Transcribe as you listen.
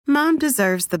Mom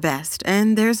deserves the best,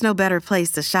 and there's no better place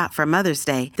to shop for Mother's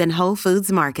Day than Whole Foods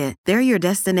Market. They're your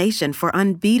destination for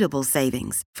unbeatable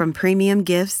savings, from premium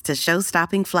gifts to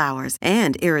show-stopping flowers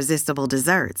and irresistible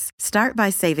desserts. Start by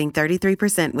saving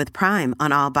 33% with Prime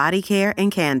on all body care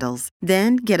and candles.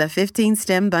 Then get a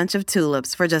 15-stem bunch of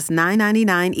tulips for just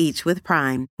 $9.99 each with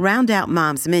Prime. Round out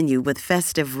Mom's menu with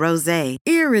festive rosé,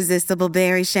 irresistible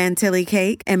berry chantilly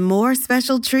cake, and more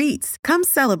special treats. Come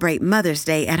celebrate Mother's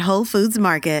Day at Whole Foods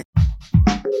Market.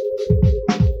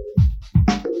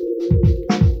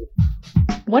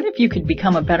 What if you could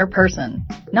become a better person?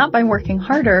 Not by working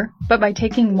harder, but by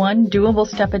taking one doable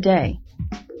step a day.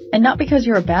 And not because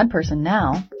you're a bad person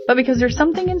now, but because there's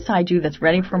something inside you that's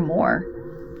ready for more.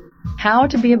 How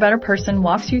to Be a Better Person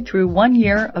walks you through 1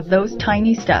 year of those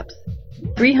tiny steps.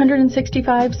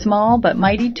 365 small but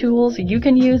mighty tools you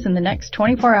can use in the next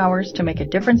 24 hours to make a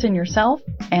difference in yourself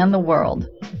and the world.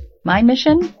 My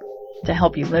mission? To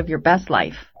help you live your best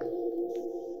life.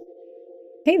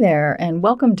 Hey there, and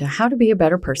welcome to How to Be a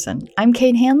Better Person. I'm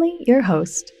Kate Hanley, your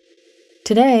host.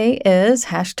 Today is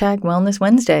 #Wellness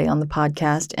Wednesday on the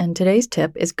podcast, and today's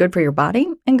tip is good for your body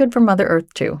and good for Mother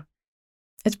Earth too.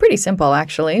 It's pretty simple,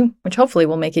 actually, which hopefully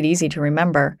will make it easy to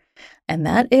remember, and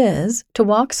that is to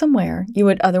walk somewhere you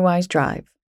would otherwise drive.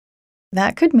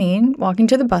 That could mean walking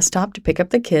to the bus stop to pick up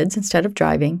the kids instead of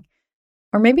driving,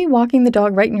 or maybe walking the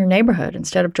dog right in your neighborhood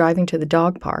instead of driving to the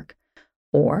dog park,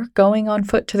 or going on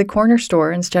foot to the corner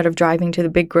store instead of driving to the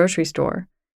big grocery store.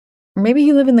 Or maybe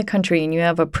you live in the country and you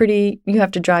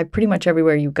have to drive pretty much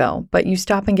everywhere you go, but you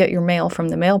stop and get your mail from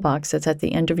the mailbox that's at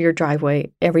the end of your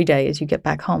driveway every day as you get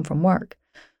back home from work.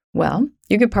 Well,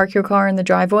 you could park your car in the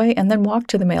driveway and then walk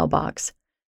to the mailbox.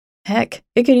 Heck,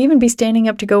 it could even be standing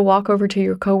up to go walk over to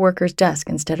your coworker's desk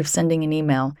instead of sending an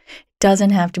email. It doesn't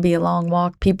have to be a long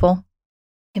walk, people.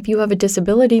 If you have a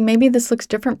disability, maybe this looks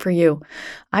different for you.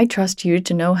 I trust you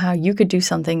to know how you could do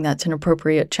something that's an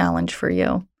appropriate challenge for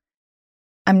you.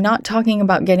 I'm not talking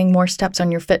about getting more steps on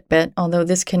your Fitbit, although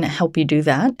this can help you do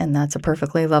that, and that's a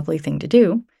perfectly lovely thing to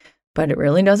do. But it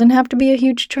really doesn't have to be a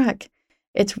huge trek.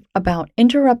 It's about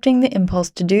interrupting the impulse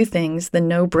to do things the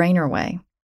no-brainer way.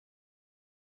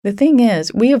 The thing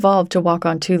is, we evolved to walk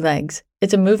on two legs.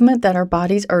 It's a movement that our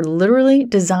bodies are literally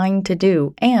designed to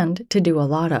do, and to do a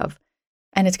lot of.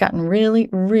 And it's gotten really,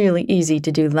 really easy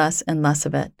to do less and less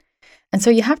of it. And so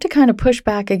you have to kind of push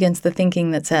back against the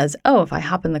thinking that says, oh, if I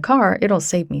hop in the car, it'll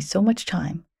save me so much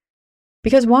time.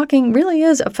 Because walking really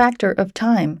is a factor of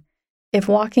time. If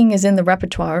walking is in the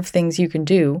repertoire of things you can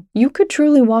do, you could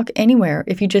truly walk anywhere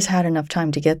if you just had enough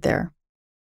time to get there.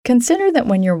 Consider that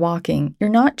when you're walking, you're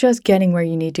not just getting where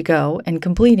you need to go and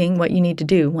completing what you need to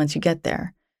do once you get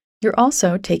there. You're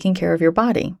also taking care of your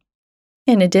body.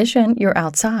 In addition, you're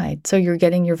outside, so you're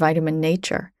getting your vitamin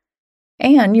nature.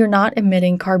 And you're not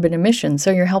emitting carbon emissions, so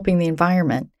you're helping the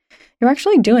environment. You're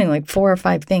actually doing like 4 or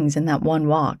 5 things in that one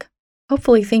walk.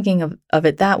 Hopefully thinking of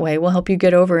it that way will help you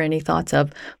get over any thoughts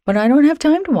of, but I don't have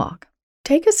time to walk.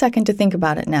 Take a second to think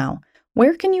about it now.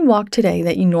 Where can you walk today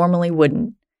that you normally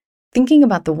wouldn't? Thinking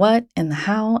about the what and the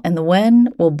how and the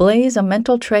when will blaze a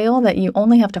mental trail that you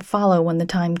only have to follow when the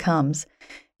time comes.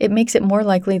 It makes it more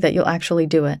likely that you'll actually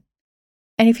do it.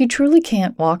 And if you truly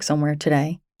can't walk somewhere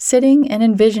today, sitting and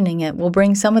envisioning it will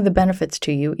bring some of the benefits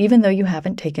to you, even though you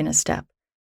haven't taken a step.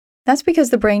 That's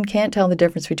because the brain can't tell the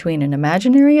difference between an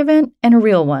imaginary event and a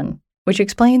real one, which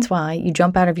explains why you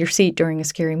jump out of your seat during a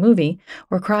scary movie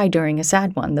or cry during a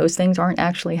sad one. Those things aren't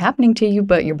actually happening to you,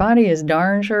 but your body is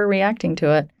darn sure reacting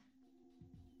to it.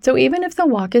 So even if the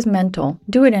walk is mental,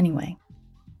 do it anyway.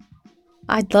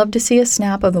 I'd love to see a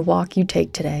snap of the walk you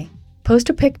take today.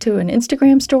 Post a pic to an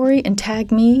Instagram story and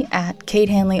tag me at Kate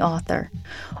Hanley Author,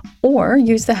 or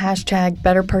use the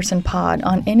 #BetterPersonPod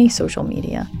on any social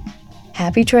media.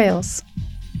 Happy trails!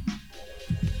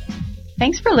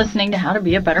 Thanks for listening to How to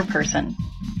Be a Better Person.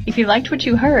 If you liked what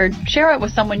you heard, share it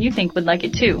with someone you think would like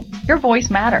it too. Your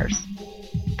voice matters.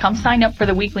 Come sign up for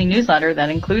the weekly newsletter that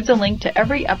includes a link to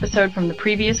every episode from the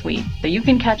previous week so you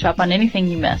can catch up on anything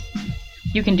you missed.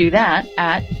 You can do that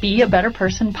at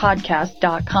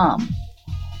beabetterpersonpodcast.com.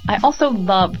 I also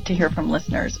love to hear from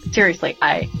listeners. Seriously,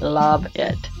 I love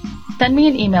it. Send me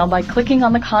an email by clicking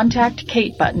on the Contact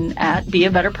Kate button at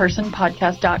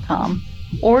beabetterpersonpodcast.com,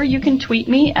 or you can tweet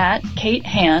me at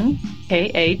KateHan,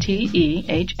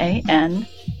 KateHan,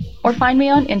 or find me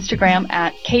on Instagram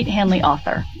at Kate Hanley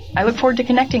Author. I look forward to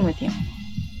connecting with you.